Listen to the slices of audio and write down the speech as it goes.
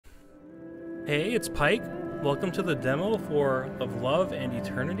Hey, it's Pike. Welcome to the demo for Of Love and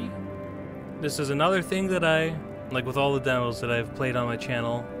Eternity. This is another thing that like with all the demos that I've played on my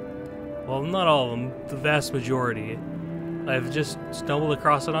channel, well, not all of them, the vast majority, I've just stumbled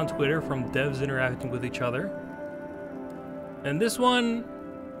across it on Twitter from devs interacting with each other. And this one,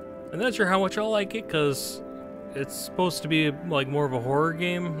 I'm not sure how much I'll like it, because it's supposed to be like more of a horror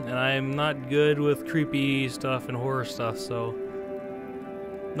game, and I'm not good with creepy stuff and horror stuff, so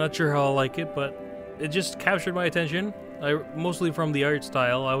not sure how I'll like it, but it just captured my attention. Mostly from the art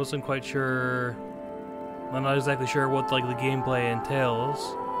style. I wasn't quite sure. I'm not exactly sure what like the gameplay entails,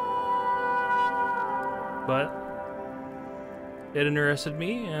 but it interested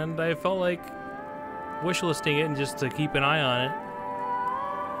me, and I felt like wishlisting it and just to keep an eye on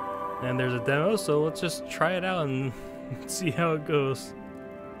it. And there's a demo, so let's just try it out and see how it goes.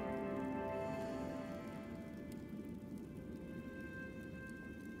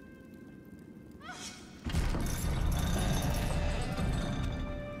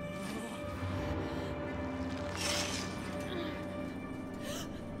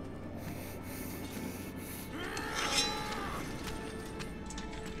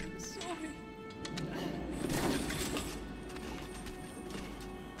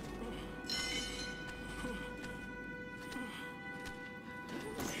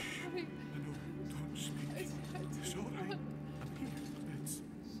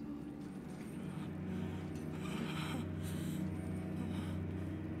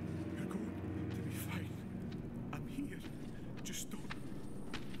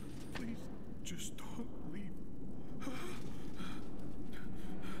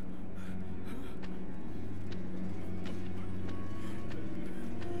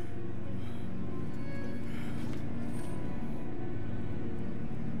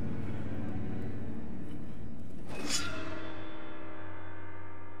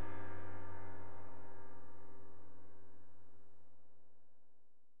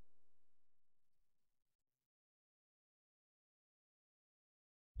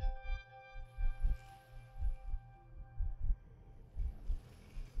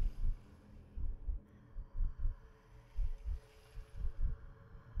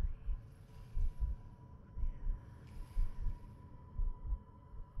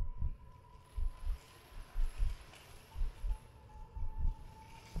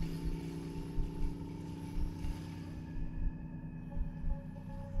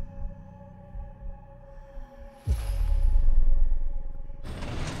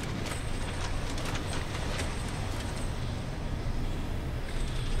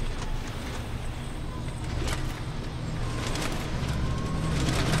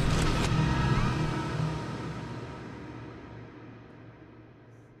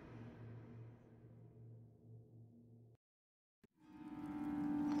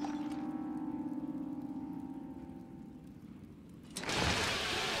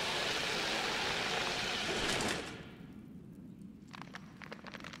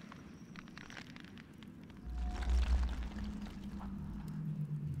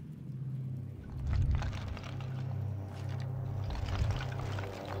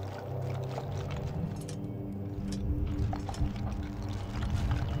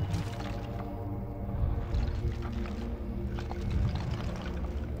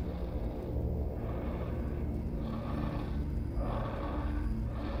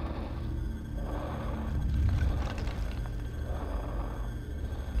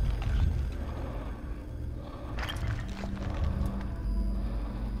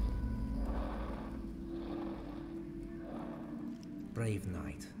 Brave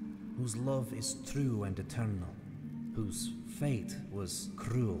knight, whose love is true and eternal, whose fate was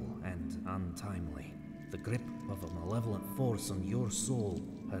cruel and untimely. The grip of a malevolent force on your soul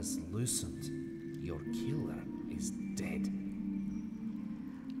has loosened. Your killer is dead.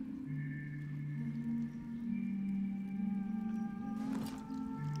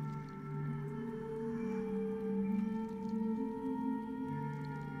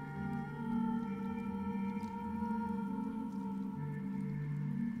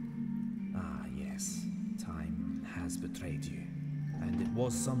 Betrayed you, and it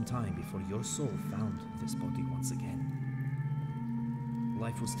was some time before your soul found this body once again.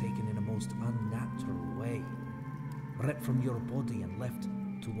 Life was taken in a most unnatural way, ripped from your body and left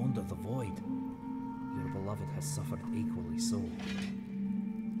to wander the void. Your beloved has suffered equally so.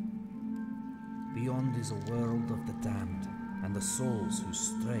 Beyond is a world of the damned, and the souls who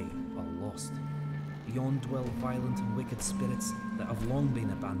stray are lost. Beyond dwell violent and wicked spirits that have long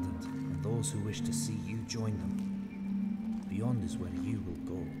been abandoned, and those who wish to see you join them. Beyond is where you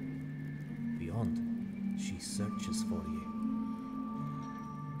will go. Beyond, she searches for you.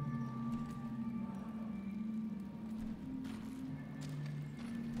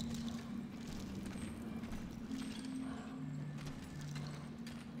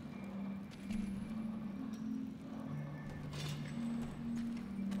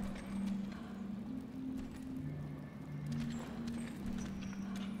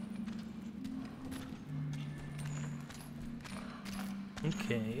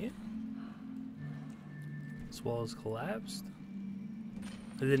 Okay. This wall is collapsed.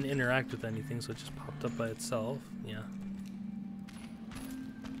 It didn't interact with anything, so it just popped up by itself. Yeah.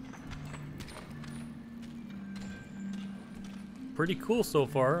 Pretty cool so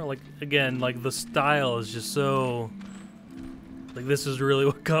far. Like, again, like the style is just so... Like, this is really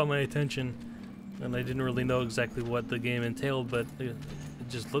what caught my attention. And I didn't really know exactly what the game entailed, but it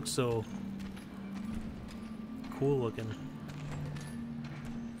just looks so cool looking.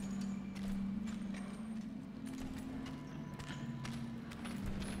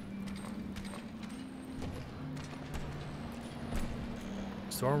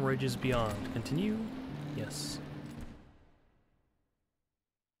 Storm rages beyond. Continue? Yes.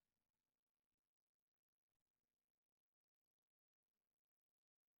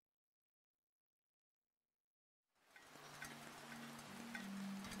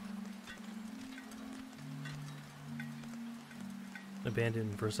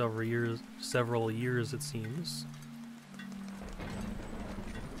 Abandoned for several years it seems.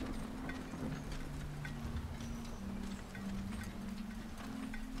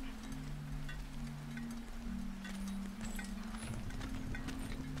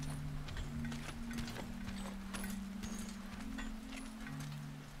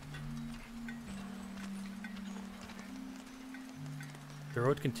 The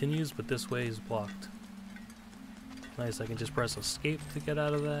road continues, but this way is blocked. Nice, I can just press escape to get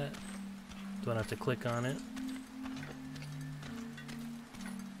out of that. Don't have to click on it.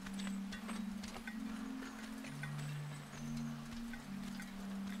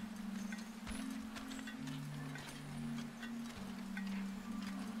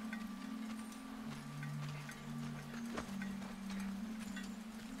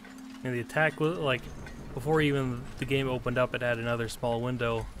 And the attack was like, before even the game opened up, it had another small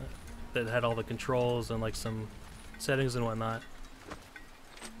window that had all the controls and like some settings and whatnot.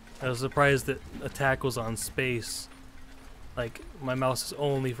 I was surprised that attack was on space. Like, my mouse is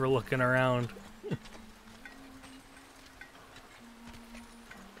only for looking around.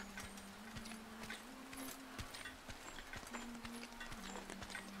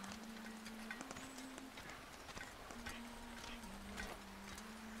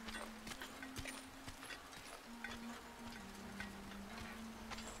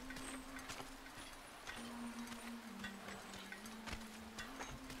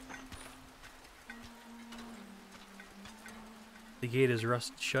 The gate is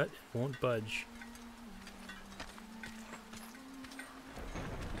rusted shut and won't budge.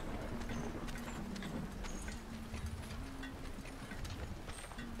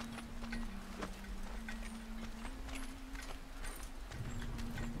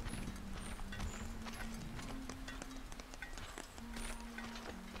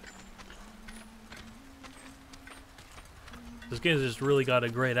 This game has just really got a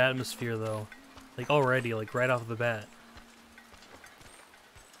great atmosphere though. Like already, like right off the bat.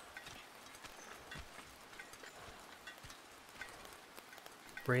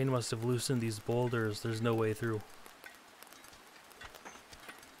 Brain must have loosened these boulders. There's no way through.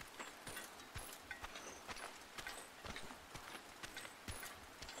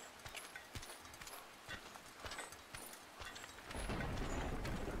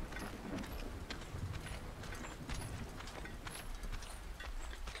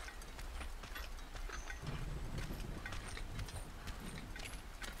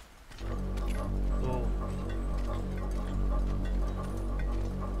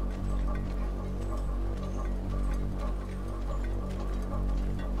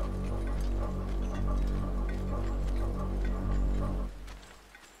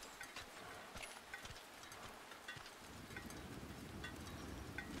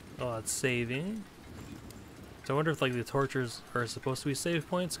 Oh, it's saving. So I wonder if like the tortures are supposed to be save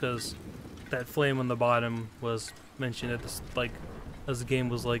points, because that flame on the bottom was mentioned at this, like as the game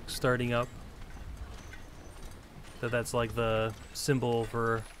was like starting up. That's like the symbol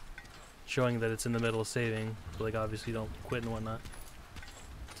for showing that it's in the middle of saving. So like obviously don't quit and whatnot.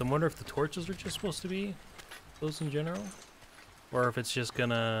 So I wonder if the torches are just supposed to be those in general, or if it's just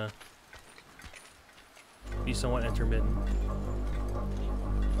gonna be somewhat intermittent.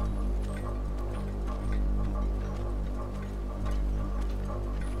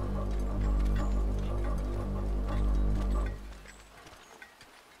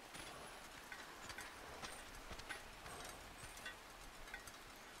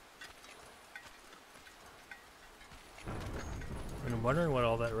 I'm wondering what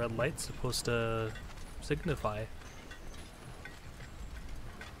all that red light's supposed to signify.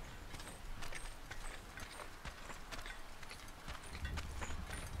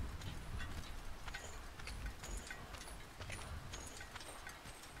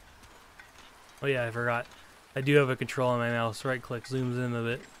 Oh yeah, I forgot. I do have a control on my mouse. Right click zooms in a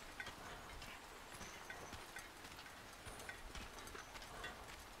bit.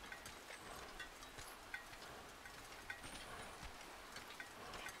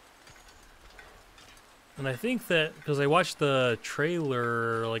 And I think that, because I watched the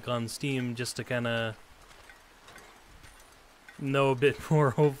trailer like on Steam just to kind of know a bit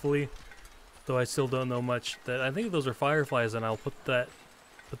more, hopefully, though I still don't know much, that I think those are fireflies, and I'll put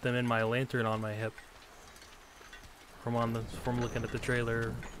them in my lantern on my hip from looking at the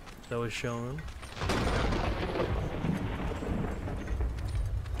trailer that was shown.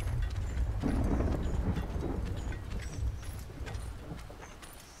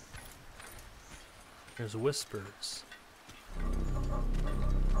 There's whispers.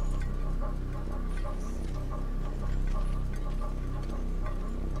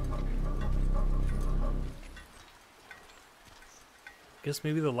 Guess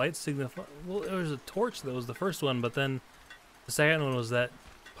maybe the light signify. Well, there was a torch that was the first one, but then the second one was that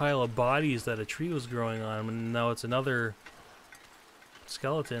pile of bodies that a tree was growing on, and now it's another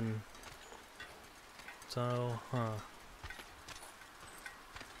skeleton. So, huh.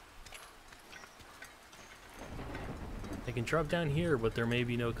 I can drop down here, but there may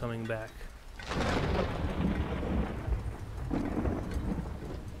be no coming back.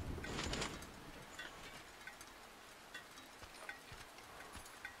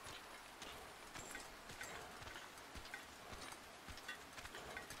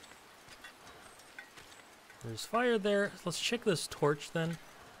 There's fire there. Let's check this torch then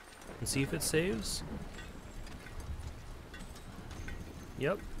and see if it saves.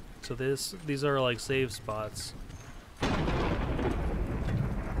 Yep. So these are like save spots.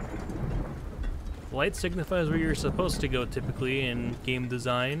 Light signifies where you're supposed to go typically in game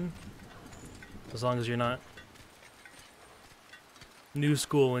design, as long as you're not new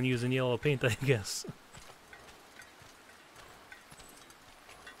school and using yellow paint, I guess.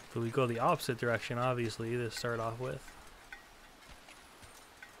 So we go the opposite direction, obviously, to start off with.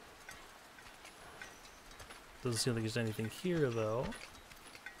 Doesn't seem like there's anything here, though.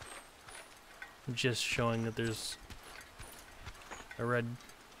 Just showing that there's a red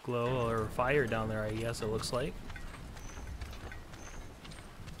glow or fire down there, I guess it looks like.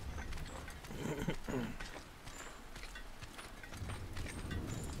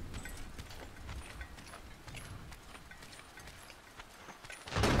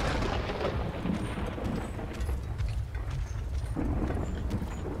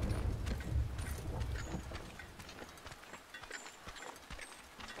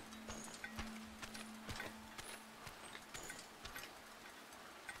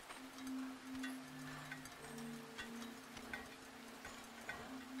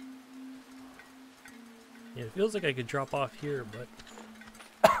 Yeah, it feels like I could drop off here, but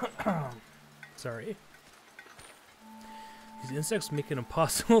sorry. These insects make it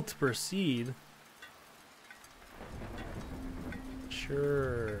impossible to proceed.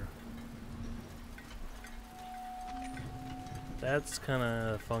 Sure. That's kind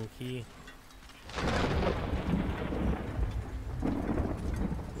of funky.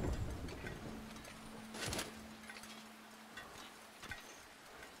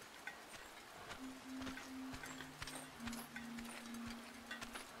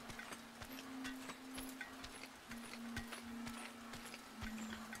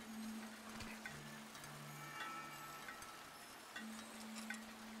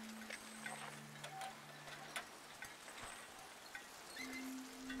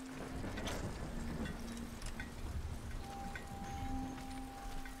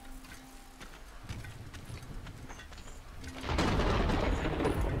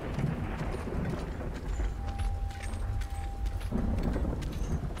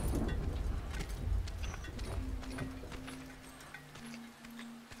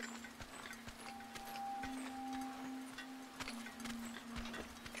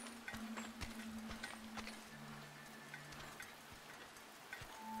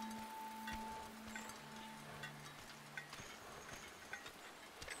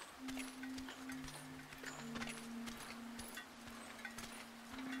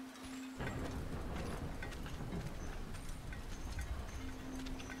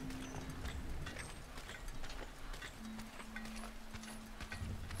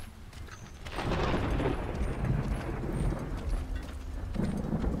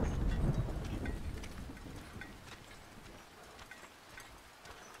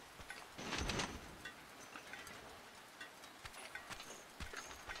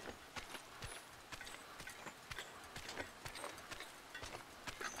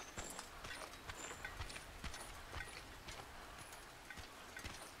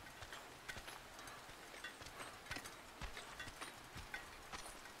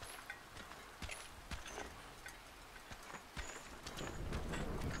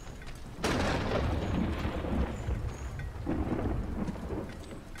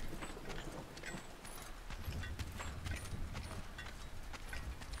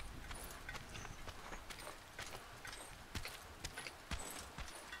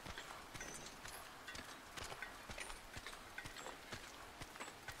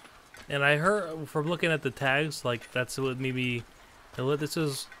 And I heard from looking at the tags, like that's what maybe this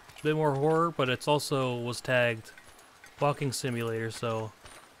is a bit more horror, but it's also was tagged walking simulator, so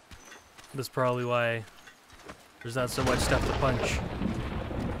that's probably why there's not so much stuff to punch.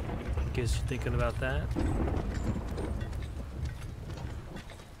 In case you're thinking about that.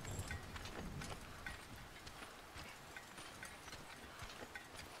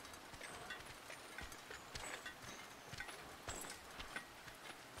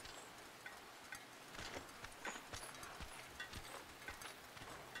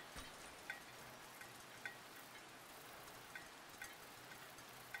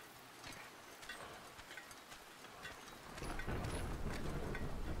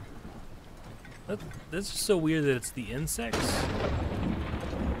 That's just so weird that it's the insects.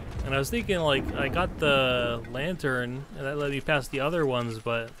 And I was thinking, like, I got the lantern, and that let me past the other ones,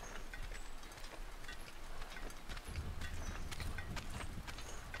 but...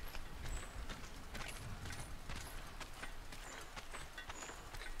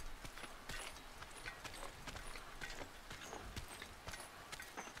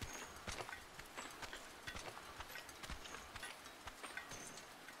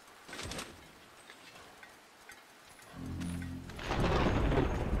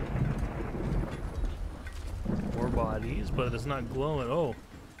 bodies, but it's not glowing. Oh,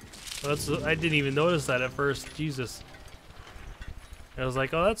 that's, I didn't even notice that at first. Jesus. I was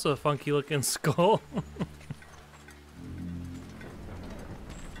like, oh, that's a funky looking skull.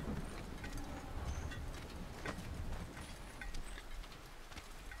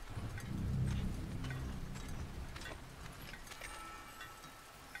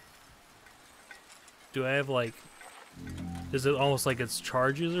 Do I have like, is it almost like it's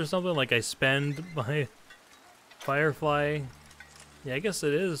charges or something? Like I spend my Firefly? Yeah, I guess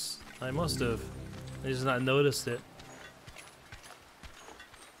it is. I must have. I just not noticed it.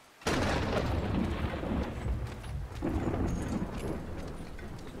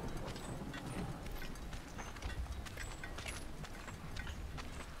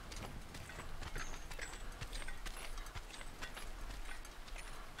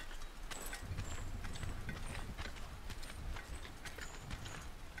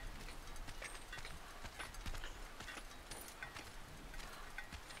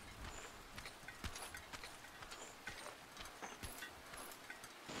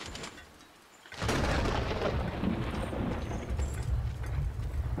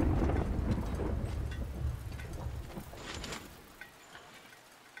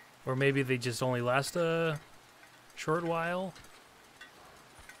 Or maybe they just only last a short while.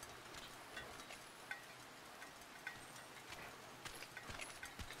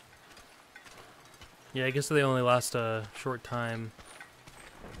 Yeah, I guess they only last a short time.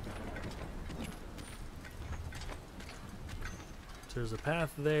 So there's a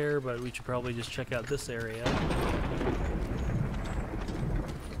path there, but we should probably just check out this area.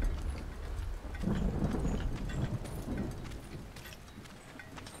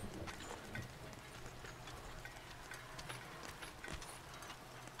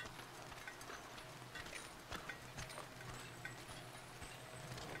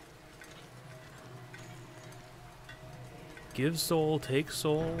 Give soul, take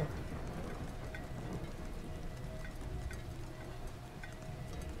soul.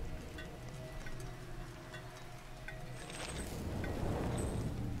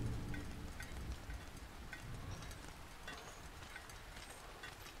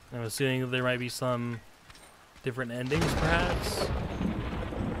 I'm assuming that there might be some different endings, perhaps.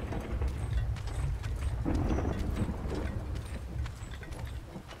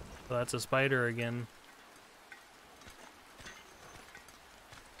 Oh, that's a spider again.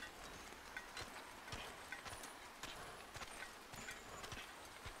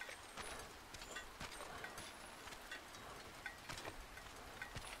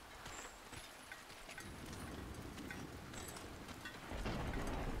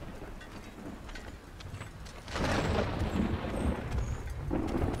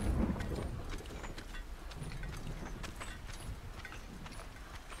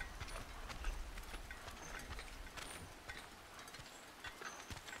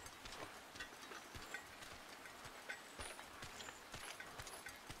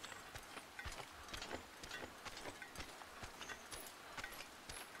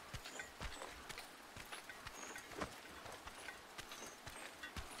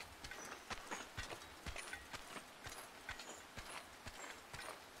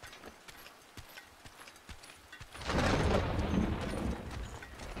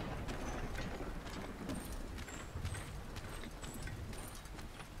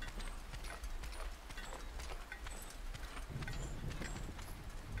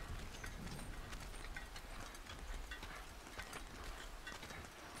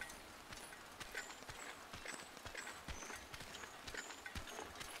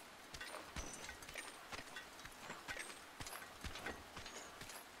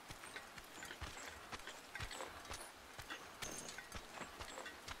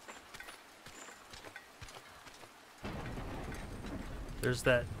 There's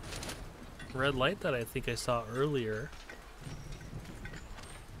that red light that I think I saw earlier.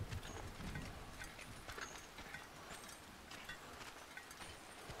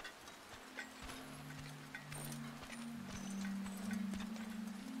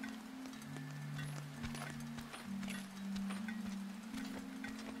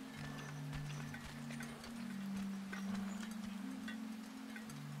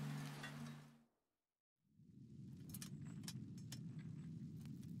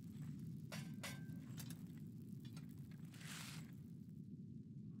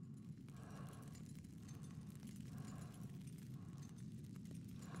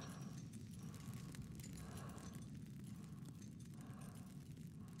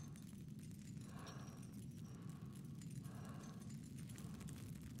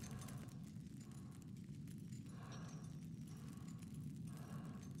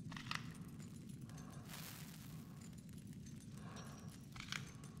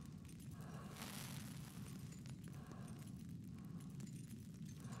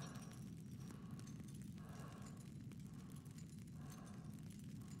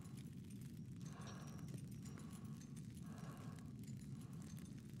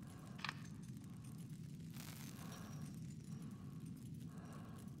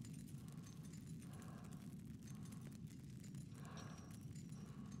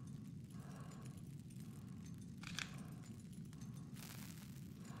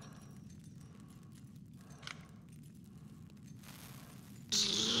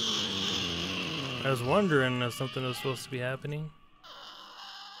 I was wondering if something was supposed to be happening.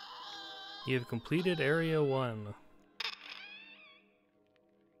 You have completed Area 1.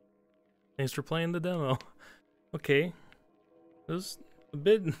 Thanks for playing the demo. Okay. It was a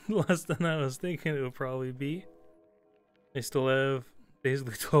bit less than I was thinking it would probably be. I still have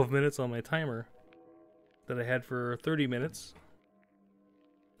basically 12 minutes on my timer that I had for 30 minutes.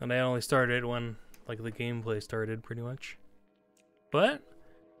 And I only started when, like, the gameplay started, pretty much. But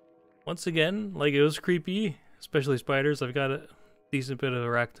once again, like, it was creepy, especially spiders. I've got a decent bit of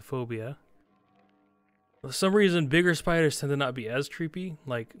arachnophobia. For some reason, bigger spiders tend to not be as creepy.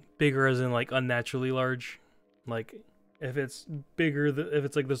 Like, bigger as in, like, unnaturally large. Like, if it's bigger, if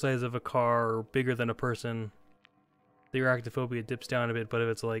it's like the size of a car or bigger than a person, the arachnophobia dips down a bit. But if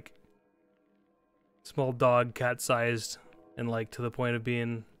it's like small dog, cat-sized, and like to the point of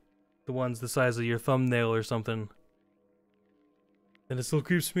being the ones the size of your thumbnail or something, and it still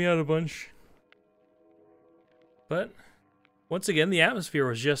creeps me out a bunch. But once again, the atmosphere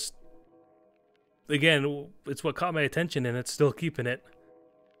was just, again, it's what caught my attention, and it's still keeping it.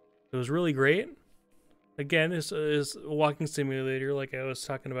 It was really great. Again, it's a walking simulator like I was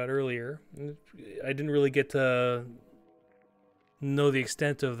talking about earlier. I didn't really get to know the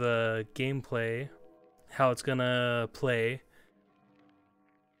extent of the gameplay, how it's gonna play,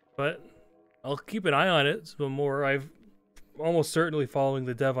 but I'll keep an eye on it some more. I've almost certainly following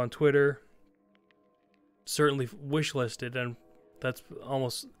the dev on Twitter, certainly wishlisted, and that's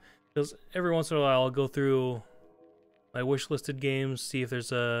almost, because every once in a while I'll go through my wishlisted games, see if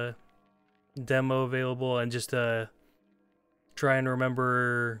there's a demo available, and just try and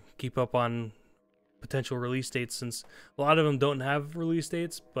remember, keep up on potential release dates, since a lot of them don't have release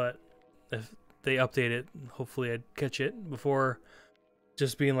dates, but if they update it, hopefully I'd catch it before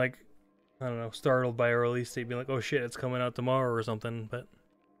just being like, I don't know, startled by a release date, being like, oh shit, it's coming out tomorrow or something. But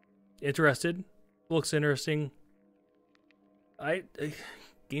interested, looks interesting.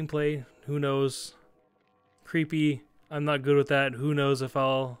 Gameplay, who knows? Creepy, I'm not good with that. Who knows if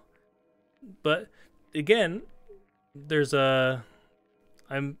I'll, but again, there's another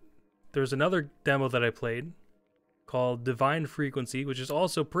demo that I played called Divine Frequency, which is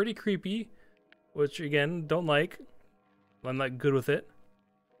also pretty creepy, which again, don't like. I'm not good with it.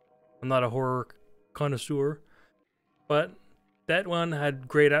 I'm not a horror connoisseur, but that one had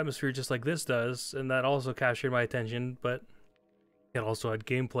great atmosphere just like this does, and that also captured my attention, but it also had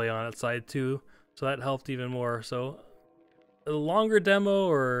gameplay on its side too, so that helped even more. So a longer demo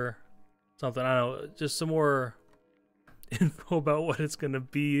or something, I don't know, just some more info about what it's gonna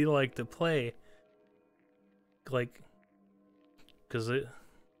be like to play, like, because I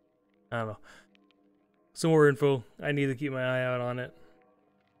don't know, some more info. I need to keep my eye out on it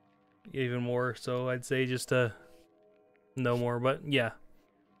even more, so I'd say just to know more. But yeah,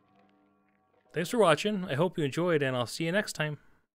 thanks for watching. I hope you enjoyed, and I'll see you next time.